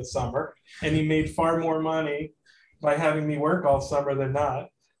work in the summer. And he made far more money by having me work all summer than not.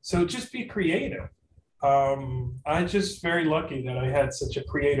 So just be creative. I'm just very lucky that I had such a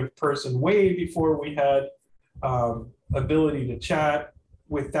creative person way before we had ability to chat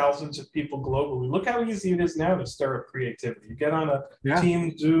with thousands of people globally. Look how easy it is now to stir up creativity. You get on a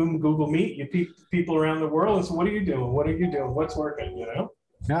Team, Zoom, Google Meet, you people around the world and say, what are you doing? What are you doing? What's working, you know?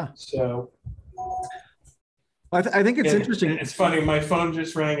 Yeah. So. I think it's interesting. It's funny, my phone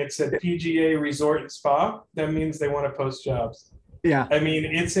just rang. It said PGA Resort and Spa. That means they want to post jobs. Yeah. I mean,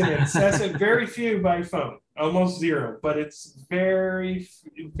 it's an incessant, very few by phone, almost zero, but it's very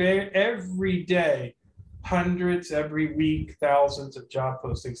every day. Hundreds every week, thousands of job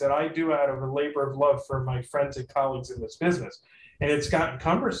postings that I do out of a labor of love for my friends and colleagues in this business. And it's gotten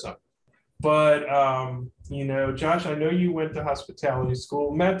cumbersome. But, you know, Josh, I know you went to hospitality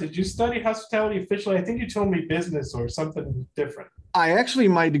school. Matt, did you study hospitality officially? I think you told me business or something different.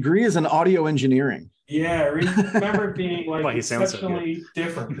 My degree is in audio engineering. Yeah, I remember being like exceptionally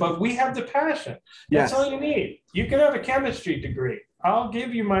different. But we have the passion. That's all you need. You could have a chemistry degree. I'll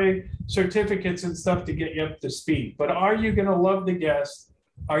give you my certificates and stuff to get you up to speed. But are you going to love the guest?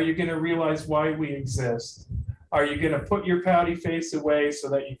 Are you going to realize why we exist? Are you going to put your pouty face away so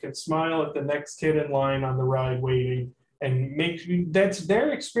that you can smile at the next kid in line on the ride waiting and that's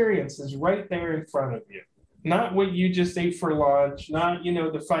their experience is right there in front of you. Not what you just ate for lunch, not, you know,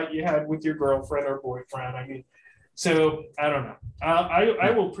 the fight you had with your girlfriend or boyfriend. I mean, so I don't know.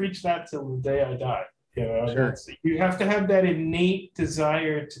 I will preach that till the day I die. You know, sure. You have to have that innate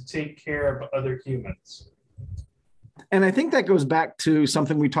desire to take care of other humans. And I think that goes back to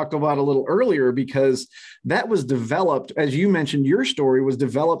something we talked about a little earlier, because that was developed, as you mentioned, your story was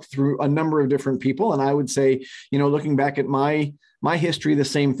developed through a number of different people. And I would say, looking back at my history, the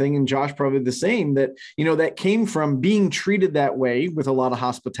same thing, and Josh probably the same, that, that came from being treated that way with a lot of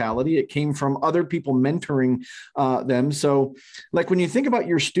hospitality. It came from other people mentoring them. So like when you think about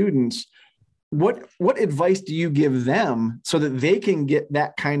your students, what advice do you give them so that they can get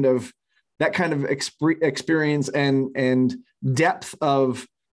that kind of experience and depth of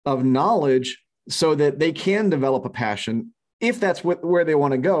knowledge so that they can develop a passion, if that's where they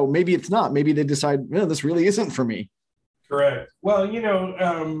want to go? Maybe it's not. Maybe they decide, no, this really isn't for me. Correct. Well,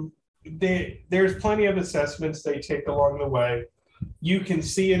 there's plenty of assessments they take along the way. You can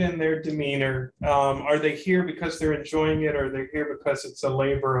see it in their demeanor. Are they here because they're enjoying it, or are they here because it's a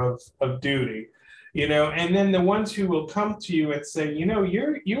labor of duty? And then the ones who will come to you and say,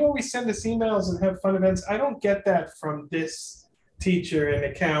 you always send us emails and have fun events. I don't get that from this teacher in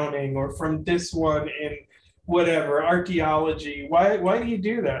accounting, or from this one in whatever, archaeology. Why do you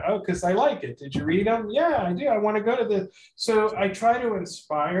do that? Oh, because I like it. Did you read them? Yeah, I do. I want to go to the. So I try to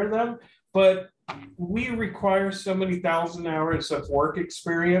inspire them, but we require so many thousand hours of work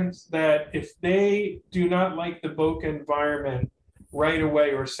experience that if they do not like the Boca environment right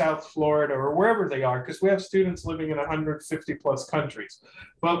away, or South Florida, or wherever they are, because we have students living in 150 plus countries,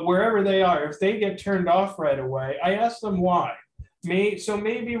 but wherever they are, if they get turned off right away, I ask them why. So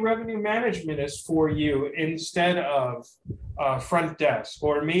maybe revenue management is for you instead of front desk,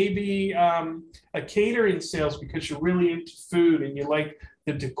 or maybe a catering sales because you're really into food and you like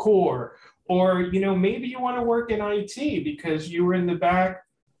the decor, or maybe you want to work in IT because you were in the back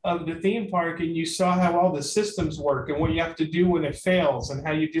of the theme park and you saw how all the systems work and what you have to do when it fails and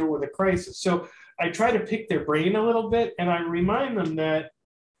how you deal with a crisis. So I try to pick their brain a little bit, and I remind them that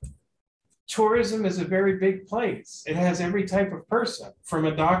tourism is a very big place. It has every type of person, from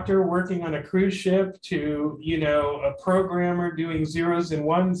a doctor working on a cruise ship to, a programmer doing zeros and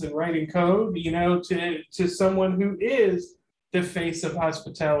ones and writing code, to someone who is the face of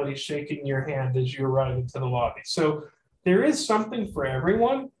hospitality, shaking your hand as you arrive into the lobby. So there is something for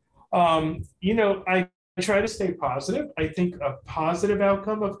everyone. I try to stay positive. I think a positive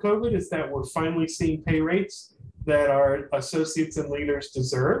outcome of COVID is that we're finally seeing pay rates that our associates and leaders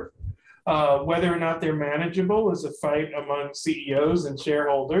deserve. Whether or not they're manageable is a fight among CEOs and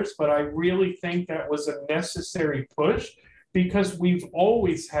shareholders, but I really think that was a necessary push, because we've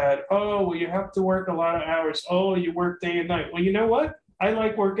always had, oh, well, you have to work a lot of hours. Oh, you work day and night. Well, you know what? I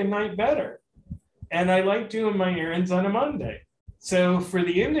like working night better. And I like doing my errands on a Monday. So for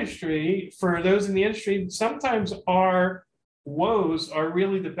the industry, for those in the industry, sometimes our woes are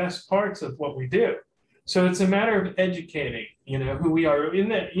really the best parts of what we do. So it's a matter of educating, who we are in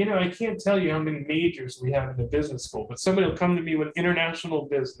that. I can't tell you how many majors we have in the business school, but somebody will come to me with international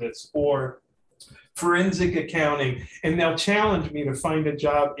business or forensic accounting, and they'll challenge me to find a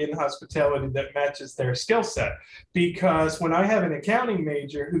job in hospitality that matches their skill set. Because when I have an accounting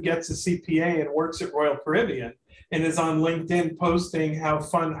major who gets a CPA and works at Royal Caribbean and is on LinkedIn posting how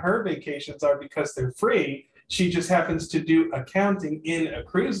fun her vacations are because they're free, she just happens to do accounting in a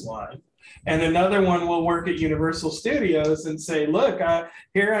cruise line. And another one will work at Universal Studios and say, look,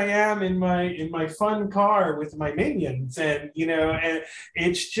 here I am in my fun car with my minions. And, and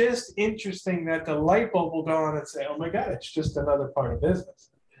it's just interesting that the light bulb will go on and say, oh my God, it's just another part of business.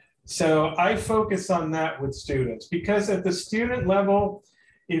 So I focus on that with students, because at the student level,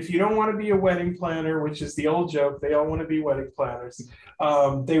 if you don't want to be a wedding planner, which is the old joke, they all want to be wedding planners.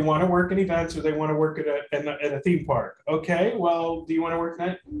 They want to work in events, or they want to work at a theme park. Okay, well, do you want to work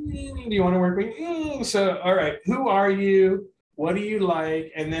that? Do you want to work? So, all right, who are you? What do you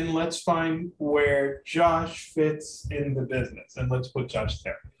like? And then let's find where Josh fits in the business, and let's put Josh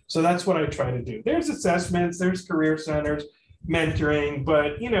there. So that's what I try to do. There's assessments, there's career centers, mentoring,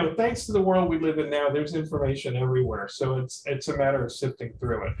 but thanks to the world we live in now, there's information everywhere. So it's a matter of sifting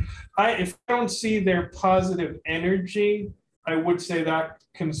through it. If I don't see their positive energy, I would say that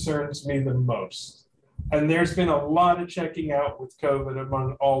concerns me the most. And there's been a lot of checking out with COVID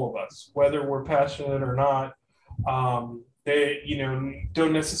among all of us, whether we're passionate or not. They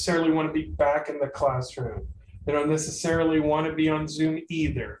don't necessarily want to be back in the classroom. They don't necessarily want to be on Zoom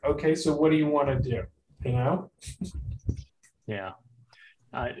either. Okay, so what do you want to do? Yeah.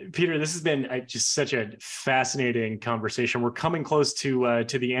 Peter, this has been just such a fascinating conversation. We're coming close to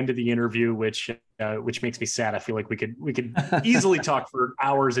the end of the interview, which makes me sad. I feel like we could easily talk for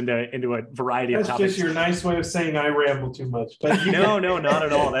hours into a variety of topics. That's just your nice way of saying I ramble too much. But no, not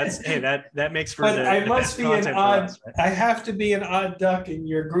at all. That makes for. But I must be an odd. Us, right? I have to be an odd duck in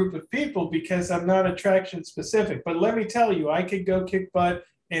your group of people because I'm not attraction specific. But let me tell you, I could go kick butt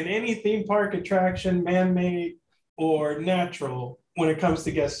in any theme park attraction, man-made or natural, when it comes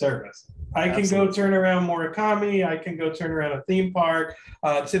to guest service. I can go turn around Murakami. I can go turn around a theme park.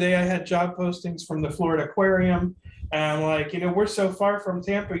 Today I had job postings from the Florida Aquarium. And I'm like, we're so far from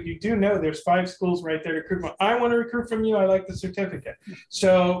Tampa. You do know there's 5 schools right there to recruit from. I want to recruit from you. I like the certificate.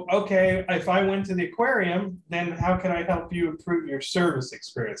 So, okay, if I went to the aquarium, then how can I help you improve your service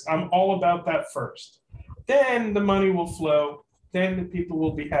experience? I'm all about that first. Then the money will flow. Then the people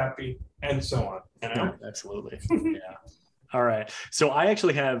will be happy and so on. Absolutely. Yeah. All right. So I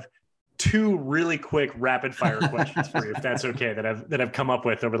actually have 2 really quick rapid fire questions for you, if that's okay, that I've come up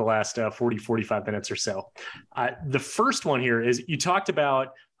with over the last 45 minutes or so. The first one here is you talked about,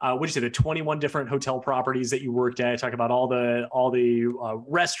 the 21 different hotel properties that you worked at. Talk about all the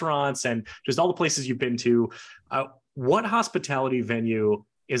restaurants and just all the places you've been to. What hospitality venue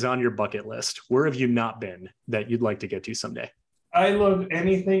is on your bucket list? Where have you not been that you'd like to get to someday? I love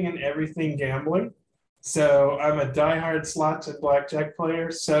anything and everything gambling. So I'm a diehard slots and blackjack player.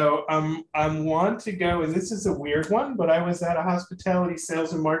 So I want to go, and this is a weird one, but I was at a Hospitality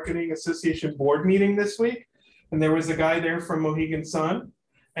Sales and Marketing Association board meeting this week, and there was a guy there from Mohegan Sun,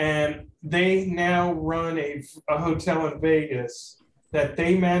 and they now run a hotel in Vegas that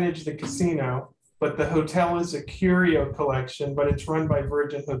they manage the casino, but the hotel is a Curio collection, but it's run by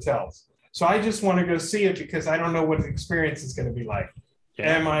Virgin Hotels. So I just want to go see it because I don't know what the experience is going to be like.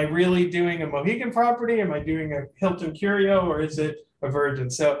 Yeah. Am I really doing a Mohegan property? Am I doing a Hilton Curio, or is it a Virgin?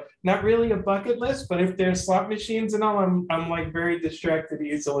 So not really a bucket list, but if there's slot machines and all, I'm like very distracted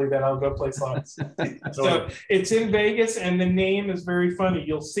easily that I'll go play slots. So it's in Vegas, and the name is very funny.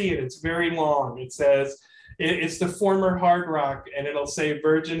 You'll see it. It's very long. It says it's the former Hard Rock, and it'll say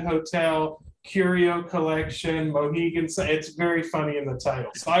Virgin Hotel, Curio Collection, Mohegan. It's very funny in the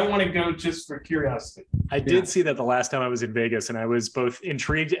title. So I want to go just for curiosity. I did see that the last time I was in Vegas, and I was both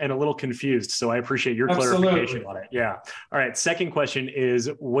intrigued and a little confused. So I appreciate your clarification on it. Yeah. All right. Second question is,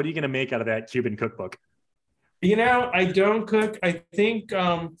 what are you going to make out of that Cuban cookbook? I don't cook. I think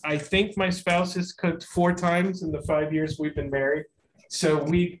my spouse has cooked 4 times in the 5 years we've been married. So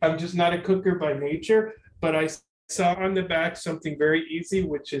I'm just not a cooker by nature, but I saw on the back something very easy,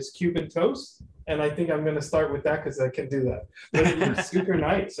 which is Cuban toast. And I think I'm going to start with that because I can do that. But it looks super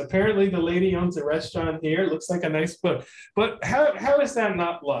nice. Apparently the lady owns a restaurant here. It looks like a nice book. But how is that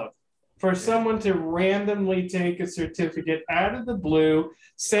not love? For someone to randomly take a certificate out of the blue,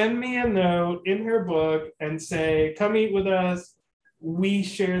 send me a note in her book and say, come eat with us. We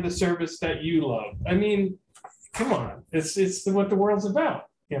share the service that you love. I mean, come on. It's what the world's about,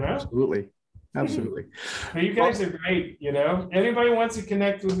 Absolutely. Absolutely. But you guys are great. Anybody wants to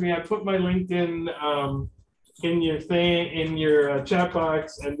connect with me, I put my LinkedIn in your chat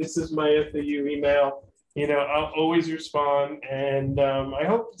box, and this is my FAU email. I'll always respond, and I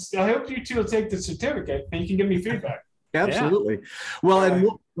hope you two will take the certificate and you can give me feedback. Absolutely. Yeah. Well, and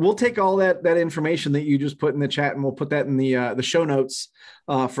we'll take all that information that you just put in the chat, and we'll put that in the show notes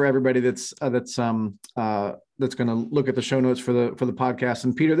for everybody that's going to look at the show notes for the podcast.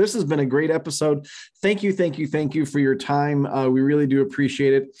 And Peter, this has been a great episode. Thank you for your time. We really do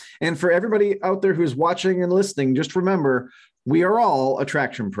appreciate it. And for everybody out there who's watching and listening, just remember, we are all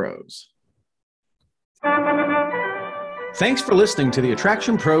attraction pros. Thanks for listening to the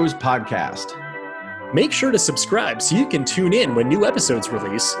Attraction Pros podcast. Make sure to subscribe so you can tune in when new episodes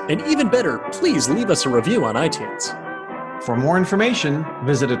release. And even better, please leave us a review on iTunes. For more information,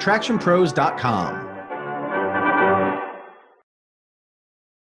 visit attractionpros.com.